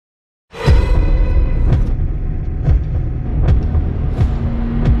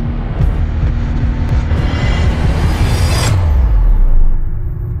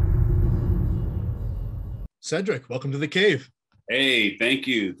Cedric, welcome to the cave. Hey, thank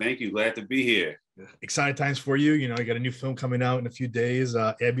you. Thank you. Glad to be here. Exciting times for you. You know, you got a new film coming out in a few days.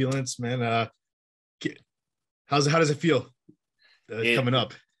 Ambulance, man. How does it feel coming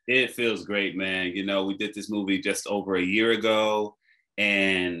up? It feels great, man. You know, we did this movie just over a year ago,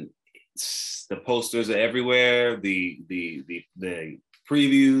 and the posters are everywhere. The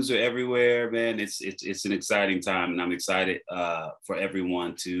previews are everywhere, man. It's an exciting time, and I'm excited for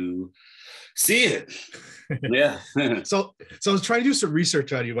everyone to see it. Yeah. So I was trying to do some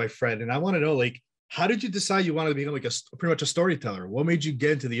research on you, my friend, and I want to know, like, how did you decide you wanted to become like pretty much a storyteller? What made you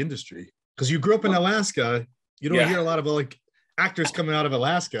get into the industry? Because you grew up in Alaska. You don't hear a lot of like actors coming out of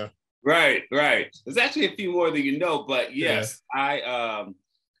Alaska. Right. There's actually a few more than you know, but yes, yeah.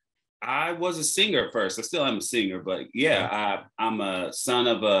 I was a singer first. I still am a singer, but I'm a son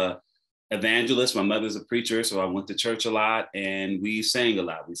of a evangelist. My mother's a preacher, so I went to church a lot, and we sang a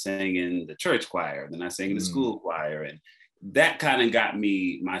lot. We sang in the church choir, then I sang in the school choir, and that kind of got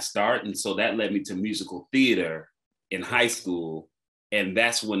me my start. And so that led me to musical theater in high school, and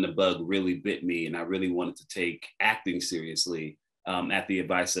that's when the bug really bit me, and I really wanted to take acting seriously at the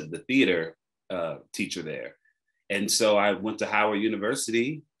advice of the theater teacher there. And so I went to Howard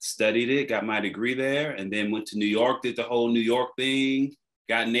University, studied it, got my degree there, and then went to New York, did the whole New York thing,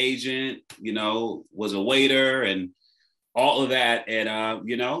 got an agent, you know, was a waiter and all of that. And,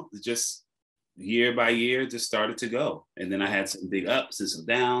 you know, just year by year, just started to go. And then I had some big ups and some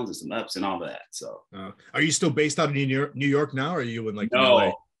downs and some ups and all of that. So are you still based out of New York now? Or are you in like No,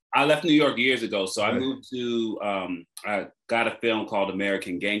 LA? I left New York years ago. So I moved to, I got a film called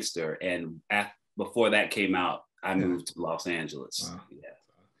American Gangster. And before that came out, I moved to Los Angeles. Wow. Yeah.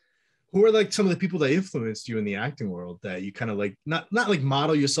 Who are like some of the people that influenced you in the acting world that you kind of like not like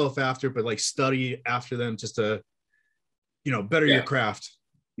model yourself after, but like study after them just to, you know, better your craft?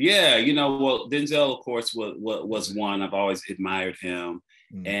 Yeah, you know, well, Denzel, of course, was one. I've always admired him.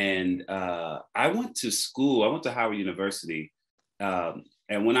 And I went to school. I went to Howard University.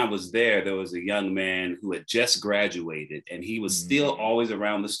 And when I was there was a young man who had just graduated, and he was still always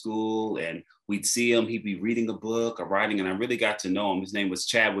around the school, and we'd see him, he'd be reading a book or writing, and I really got to know him. His name was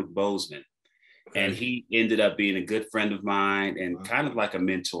Chadwick Boseman. And he ended up being a good friend of mine and kind of like a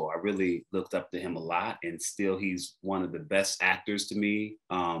mentor. I really looked up to him a lot, and still he's one of the best actors to me.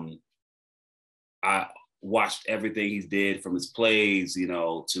 I watched everything he did, from his plays, you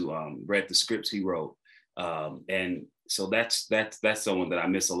know, to read the scripts he wrote. And so that's someone that I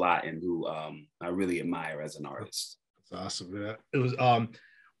miss a lot, and who I really admire as an artist. That's awesome. Yeah. It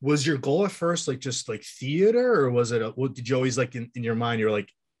was your goal at first like just like theater, or was it what did you always like in your mind you're like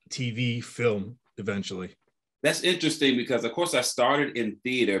TV, film eventually? That's interesting, because of course I started in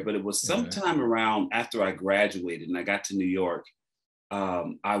theater, but it was sometime around after I graduated and I got to New York.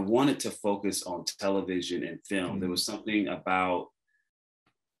 I wanted to focus on television and film. There was something about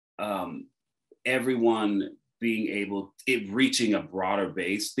everyone being reaching a broader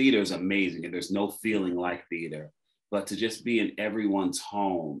base. Theater is amazing, and there's no feeling like theater, but to just be in everyone's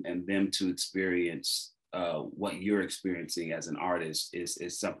home and them to experience what you're experiencing as an artist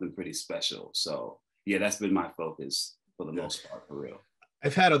is something pretty special. So yeah, that's been my focus for the most part, for real.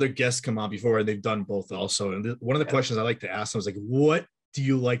 I've had other guests come on before, and they've done both also. And one of the questions I like to ask them is like, what do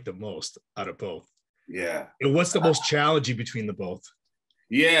you like the most out of both? Yeah. And what's the most challenging between the both?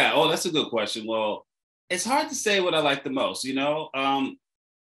 Yeah. Oh, that's a good question. Well, it's hard to say what I like the most, you know.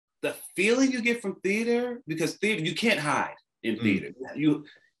 The feeling you get from theater, because theater, you can't hide in theater.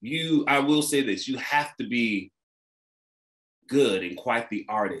 I will say this, you have to be good and quite the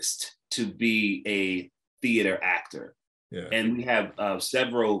artist to be a theater actor. Yeah. And we have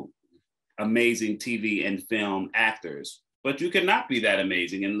several amazing TV and film actors, but you cannot be that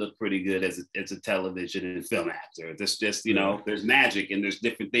amazing and look pretty good as a television and film actor. There's just, you know, there's magic and there's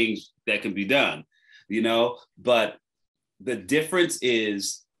different things that can be done, you know, but the difference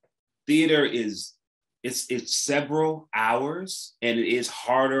is theater is, it's several hours, and it is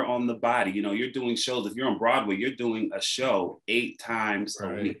harder on the body. You know, you're doing shows. If you're on Broadway, you're doing a show 8 times a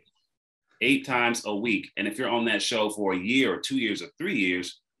week. 8 times a week. And if you're on that show for a year or 2 years or 3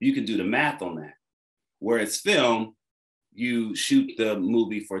 years, you can do the math on that. Whereas film, you shoot the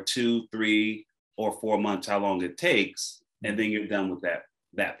movie for 2, 3, or 4 months, how long it takes, and then you're done with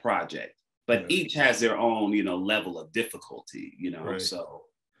that project. But each has their own, you know, level of difficulty, you know. So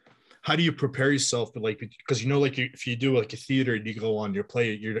how do you prepare yourself? But like, because you know, like if you do like a theater and you go on your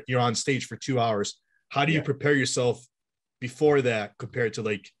play, you're on stage for 2 hours. How do you prepare yourself before that compared to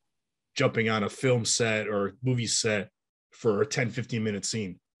like jumping on a film set or movie set for a 10-15 minute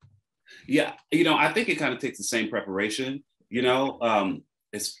scene? Yeah, you know, I think it kind of takes the same preparation. You know,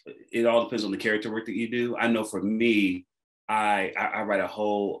 it all depends on the character work that you do. I know for me, I write a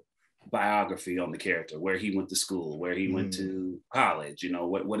whole biography on the character, where he went to school, where he went to college, you know,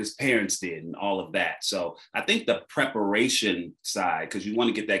 what his parents did and all of that. So I think the preparation side, because you want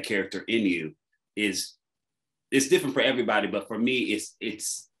to get that character in you, it's different for everybody, but for me,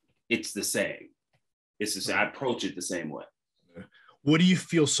 it's the same. It's the same. I approach it the same way. What do you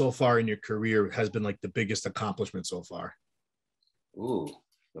feel so far in your career has been like the biggest accomplishment so far? Ooh,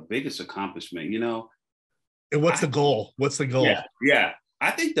 the biggest accomplishment, you know. And what's the goal? What's the goal? Yeah. I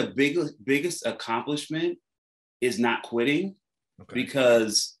think the biggest accomplishment is not quitting,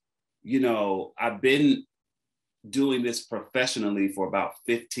 because, you know, I've been doing this professionally for about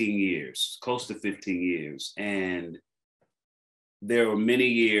 15 years, close to 15 years. And there were many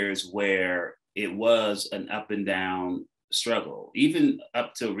years where it was an up and down struggle, even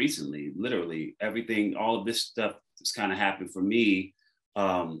up till recently. Literally everything, all of this stuff that's kind of happened for me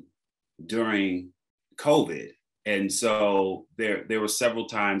during COVID. And so there were several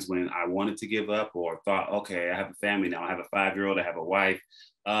times when I wanted to give up, or thought, okay, I have a family now. I have a 5-year-old, I have a wife.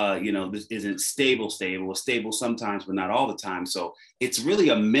 You know, this isn't stable. It's stable sometimes, but not all the time. So it's really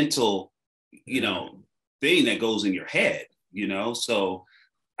a mental, you know, thing that goes in your head, you know? So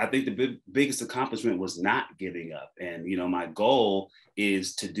I think the biggest accomplishment was not giving up. And, you know, my goal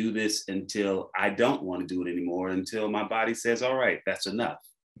is to do this until I don't want to do it anymore, until my body says, all right, that's enough,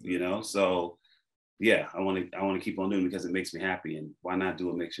 you know? So yeah, I want to keep on doing it because it makes me happy, and why not do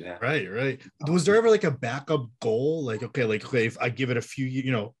what makes you happy? Right. Was there ever like a backup goal? Like, okay, if I give it a few,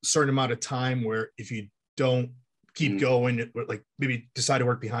 you know, certain amount of time, where if you don't keep going, like maybe decide to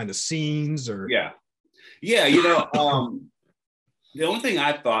work behind the scenes, or yeah, you know, the only thing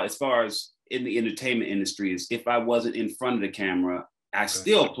I thought, as far as in the entertainment industry, is if I wasn't in front of the camera, I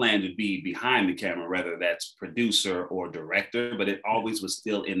still plan to be behind the camera, whether that's producer or director, but it always was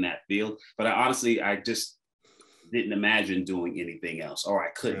still in that field. But I just didn't imagine doing anything else, or I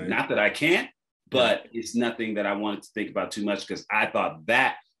couldn't. Right. Not that I can't, but it's nothing that I wanted to think about too much, because I thought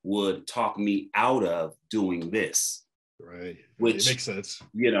that would talk me out of doing this. Right. Which it makes sense.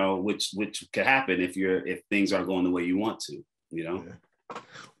 You know, which could happen if things aren't going the way you want to, you know. Yeah.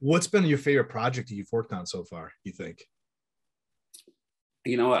 What's been your favorite project that you've worked on so far, you think?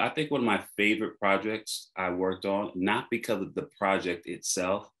 You know, I think one of my favorite projects I worked on, not because of the project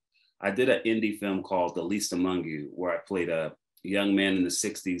itself, I did an indie film called The Least Among You, where I played a young man in the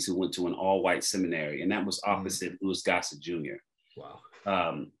 60s who went to an all-white seminary, and that was opposite Louis Gossett Jr.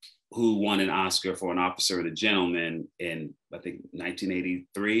 Wow. Who won an Oscar for An Officer and a Gentleman in, I think,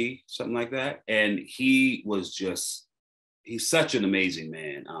 1983, something like that. And he's such an amazing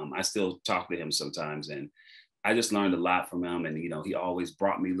man. I still talk to him sometimes, and I just learned a lot from him. And, you know, he always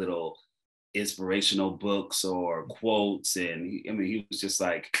brought me little inspirational books or quotes. And he was just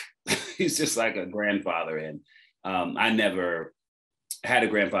like, he's just like a grandfather. And I never had a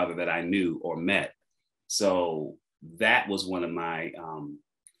grandfather that I knew or met. So that was one of my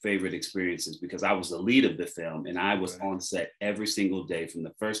favorite experiences, because I was the lead of the film, and I was on set every single day from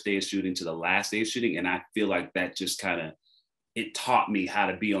the first day of shooting to the last day of shooting. And I feel like that just kind of, it taught me how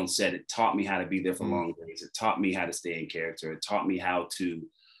to be on set. It taught me how to be there for long days. It taught me how to stay in character. It taught me how to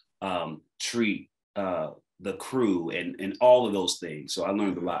treat the crew and all of those things. So I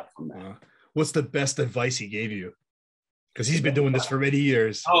learned a lot from that. What's the best advice he gave you? Because he's been doing this for many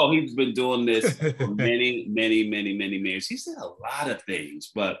years. Oh, he's been doing this for many, many, many, many years. He said a lot of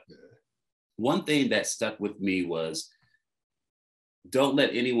things, but one thing that stuck with me was, don't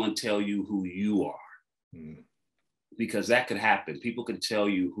let anyone tell you who you are. Because that could happen. People can tell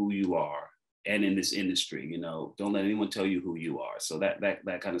you who you are. And in this industry, you know, don't let anyone tell you who you are. So that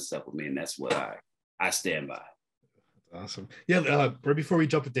kind of stuff with me. And that's what I stand by. Awesome. Yeah. Right before we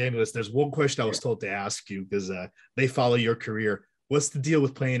jump into this, there's one question I was told to ask you, because they follow your career. What's the deal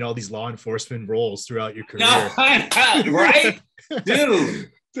with playing all these law enforcement roles throughout your career? Right?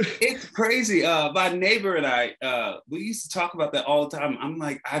 Dude, it's crazy. My neighbor and I, we used to talk about that all the time. I'm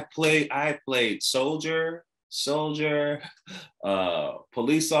like, I played soldier,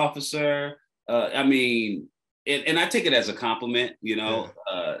 police officer. I mean, and I take it as a compliment, you know,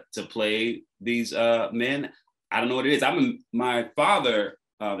 to play these men. I don't know what it is. My father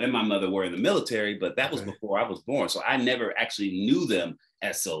and my mother were in the military, but that was before I was born. So I never actually knew them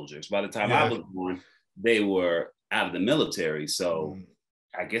as soldiers. By the time I was born, they were out of the military. So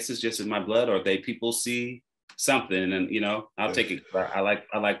I guess it's just in my blood, or people see something, and, you know, I'll take it. I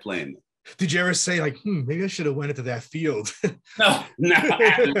like playing them. Did you ever say, like, maybe I should have went into that field? No,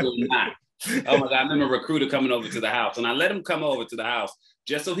 absolutely not. Oh my God, I remember a recruiter coming over to the house, and I let him come over to the house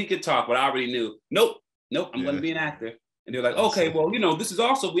just so he could talk, but I already knew, nope, I'm going to be an actor. And they're like, okay, well, this is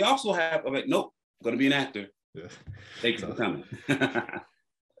also, we also have, I'm like, nope, I'm going to be an actor. Yeah. Thank you for coming.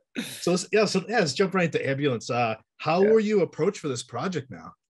 So let's jump right into Ambulance. How were you approached for this project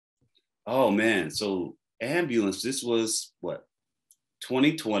now? Oh man, so Ambulance, this was what,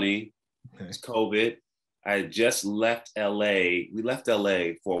 2020, it's COVID. I had just left LA. We left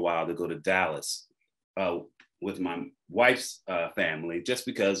LA for a while to go to Dallas with my wife's family, just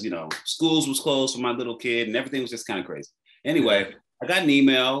because, schools was closed for my little kid and everything was just kind of crazy. Anyway, I got an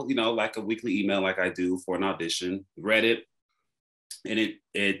email, like a weekly email like I do for an audition, read it, and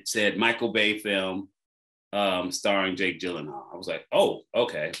it said Michael Bay film starring Jake Gyllenhaal. I was like, oh,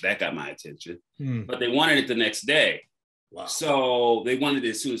 okay, that got my attention. But they wanted it the next day. Wow. So they wanted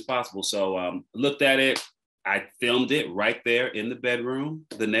it as soon as possible. So looked at it. I filmed it right there in the bedroom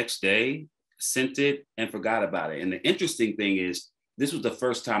the next day, sent it, and forgot about it. And the interesting thing is, this was the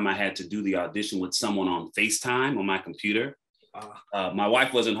first time I had to do the audition with someone on FaceTime on my computer. My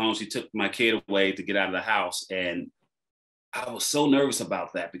wife wasn't home. She took my kid away to get out of the house. And I was so nervous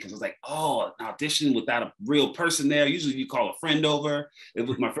about that because I was like, oh, an audition without a real person there. Usually you call a friend over.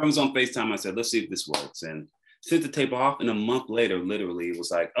 My friend was on FaceTime. I said, let's see if this works. And sent the tape off, and a month later, literally, it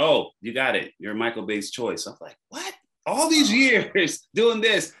was like, oh, you got it. You're Michael Bay's choice. I was like, what? All these years doing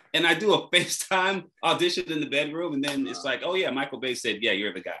this, and I do a FaceTime audition in the bedroom, and then it's like, oh yeah, Michael Bay said, yeah,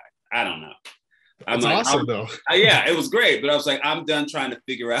 you're the guy. I don't know. That's awesome, though. Yeah, it was great, but I was like, I'm done trying to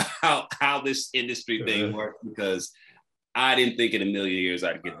figure out how this industry thing works, because I didn't think in a million years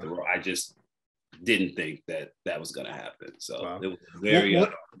I'd get the role. I just didn't think that was going to happen. So it was very.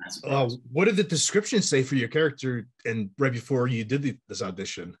 What did the description say for your character? And right before you did this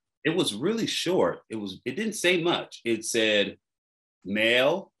audition, it was really short. It didn't say much. It said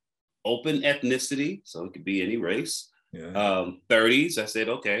male, open ethnicity, so it could be any race. 30s. I said,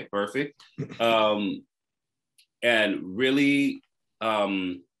 okay, perfect. And really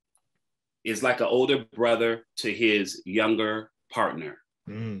is like an older brother to his younger partner.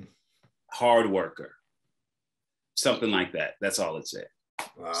 Hard worker, something like that. That's all it said.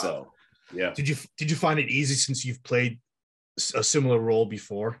 Wow. So, yeah. Did you find it easy since you've played a similar role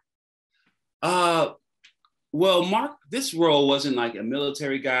before? Well, Mark, this role wasn't like a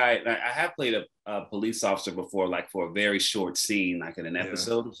military guy. I have played a police officer before, like for a very short scene, like in an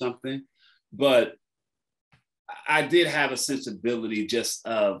episode or something. But I did have a sensibility just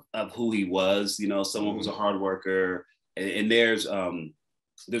of who he was. Someone who's a hard worker, and there's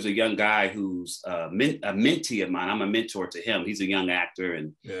a young guy who's a mentee of mine. I'm a mentor to him. He's a young actor,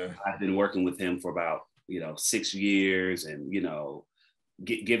 and I've been working with him for about 6 years, and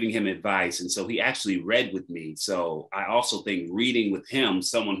giving him advice. And so he actually read with me. So I also think reading with him,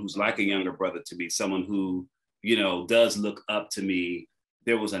 someone who's like a younger brother to me, someone who does look up to me,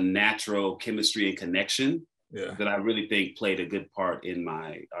 there was a natural chemistry and connection that I really think played a good part in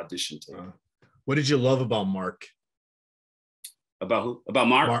my audition tape. What did you love about Mark? About who? About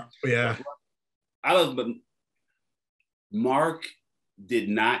Mark? Yeah. I love, but Mark did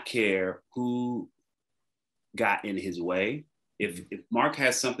not care who got in his way. If Mark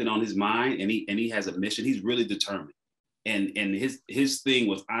has something on his mind and he has a mission, he's really determined. And his thing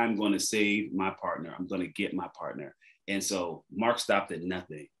was, I'm going to save my partner. I'm going to get my partner. And so Mark stopped at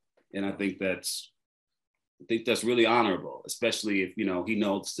nothing. And I think that's really honorable, especially if, he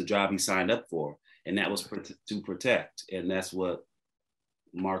knows the job he signed up for. And that was to protect. And that's what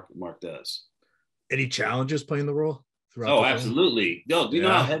Mark does. Any challenges playing the role throughout? Oh, absolutely. Yo, do you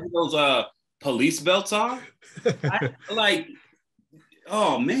know how heavy those police belts are?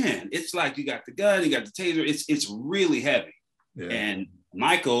 Oh man, it's like you got the gun, you got the taser. It's really heavy. Yeah. And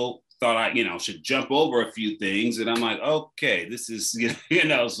Michael thought I, should jump over a few things, and I'm like, okay, this is,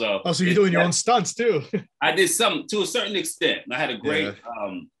 so. Oh, so you're doing your own stunts too? I did some to a certain extent. I had a great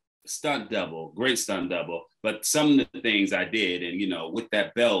great stunt double. But some of the things I did, and with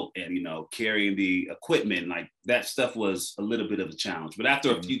that belt and carrying the equipment, like that stuff was a little bit of a challenge. But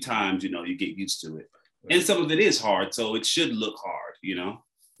after a few times, you get used to it. And some of it is hard, so it should look hard, Yeah.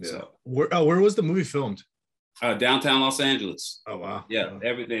 So where was the movie filmed? Downtown Los Angeles. Oh wow. Yeah, wow.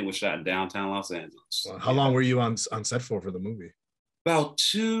 Everything was shot in downtown Los Angeles. Wow. How long were you on set for the movie? About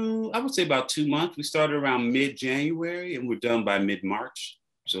 2 months. We started around mid-January and we're done by mid-March.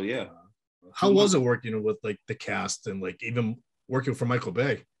 So yeah. How was it working with like the cast and like even working for Michael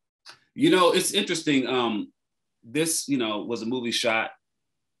Bay? It's interesting. This, was a movie shot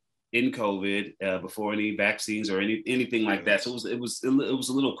in COVID before any vaccines or anything like that. So it was a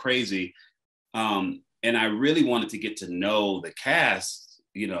little crazy. And I really wanted to get to know the cast,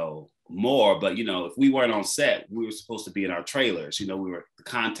 more, but if we weren't on set, we were supposed to be in our trailers. The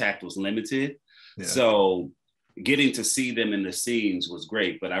contact was limited. Yeah. So, getting to see them in the scenes was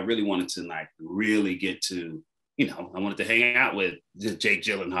great, but I really wanted to like really get to, you know, I wanted to hang out with Jake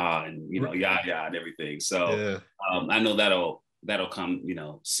Gyllenhaal and, you know, Yahya and everything. So I know that'll come, you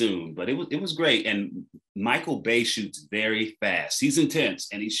know, soon, but it was great. And Michael Bay shoots very fast. He's intense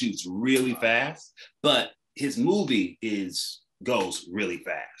and he shoots really fast, but his movie goes really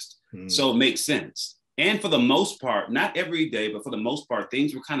fast. So it makes sense. And for the most part, not every day, but for the most part,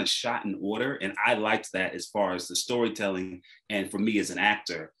 things were kind of shot in order. And I liked that as far as the storytelling. And for me as an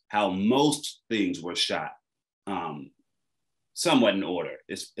actor, how most things were shot somewhat in order,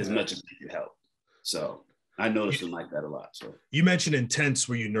 as much as they could help. So I noticed him like that a lot. So you mentioned intense.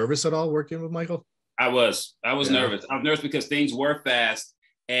 Were you nervous at all working with Michael? I was nervous. I was nervous because things were fast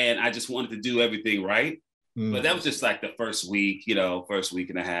and I just wanted to do everything right. But that was just like the first week and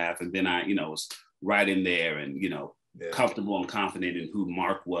a half. And then I, you know, was right in there and, you know, comfortable and confident in who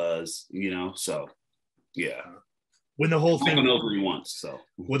Mark was, you know, so yeah. When the whole thing knows what he wants, so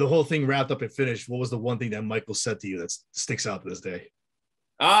when the whole thing wrapped up and finished, what was the one thing that Michael said to you that sticks out to this day?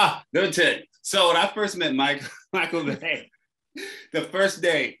 Good tip. So when I first met Michael Bay, the first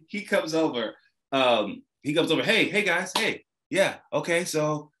day he comes over, hey guys, hey, yeah, okay,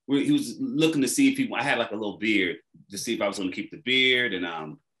 so he was looking to see if I had like a little beard to see if I was going to keep the beard, and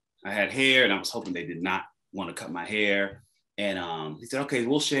I had hair, and I was hoping they did not want to cut my hair. And he said, okay,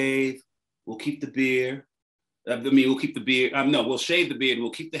 we'll shave. We'll keep the beard. We'll keep the beard. No, we'll shave the beard.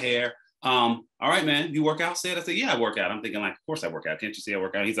 We'll keep the hair. All right, man, you work out, Sid? I said, yeah, I work out. I'm thinking like, of course I work out. Can't you see I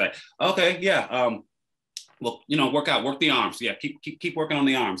work out? He's like, okay, yeah. Well, you know, work out, work the arms. Yeah, keep working on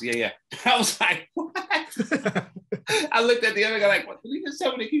the arms. Yeah. I was like, what? I looked at the other guy like, what did he just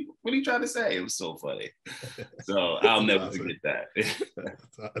tell me? What are you trying to say? It was so funny. So I'll never forget that.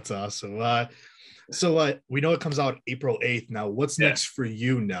 That's awesome. So we know it comes out April 8th. Now, what's next for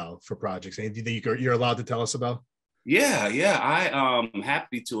you now for projects? Anything that you're allowed to tell us about? Yeah. I am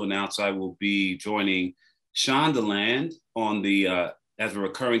happy to announce I will be joining Shondaland on the as a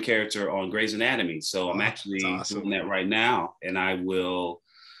recurring character on Grey's Anatomy. So I'm actually doing that right now, and I will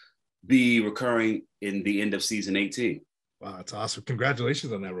be recurring in the end of season 18. Wow, that's awesome.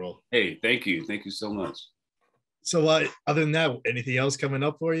 Congratulations on that role. Hey, thank you. Thank you so much. So other than that, anything else coming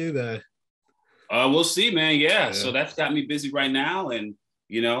up for you that we'll see, man. Yeah. So that's got me busy right now, and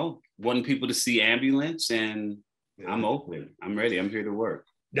you know, wanting people to see Ambulance, and I'm open. I'm ready. I'm here to work.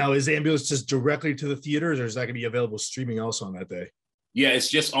 Now, is Ambulance just directly to the theaters, or is that going to be available streaming also on that day? Yeah, it's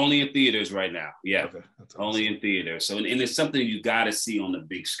just only in theaters right now. Yeah, okay. Only in theaters. So, and it's something you got to see on the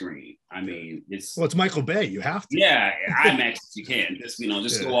big screen. I mean, it's Michael Bay. You have to. Yeah, IMAX. You can just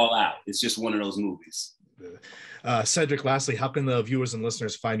go all out. It's just one of those movies. Cedric, lastly, how can the viewers and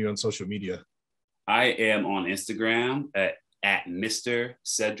listeners find you on social media? I am on Instagram at Mr.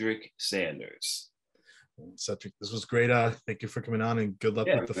 Cedric Sanders. Cedric, this was great. Thank you for coming on, and good luck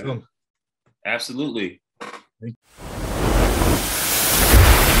with the film. Absolutely. Thank you.